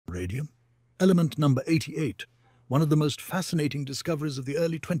Radium. Element number 88, one of the most fascinating discoveries of the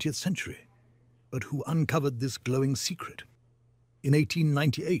early 20th century. But who uncovered this glowing secret? In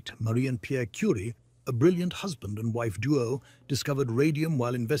 1898, Marie and Pierre Curie, a brilliant husband and wife duo, discovered radium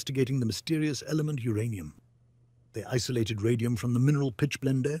while investigating the mysterious element uranium. They isolated radium from the mineral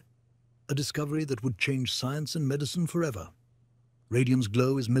pitchblende, a discovery that would change science and medicine forever. Radium's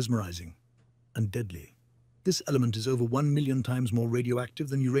glow is mesmerizing and deadly. This element is over 1 million times more radioactive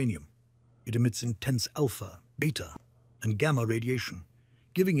than uranium. It emits intense alpha, beta, and gamma radiation,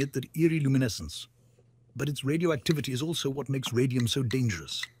 giving it that eerie luminescence. But its radioactivity is also what makes radium so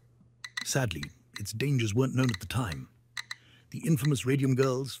dangerous. Sadly, its dangers weren't known at the time. The infamous radium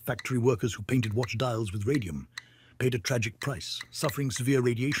girls, factory workers who painted watch dials with radium, paid a tragic price, suffering severe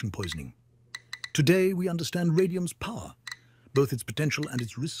radiation poisoning. Today, we understand radium's power, both its potential and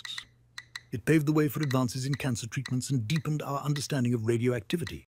its risks. It paved the way for advances in cancer treatments and deepened our understanding of radioactivity.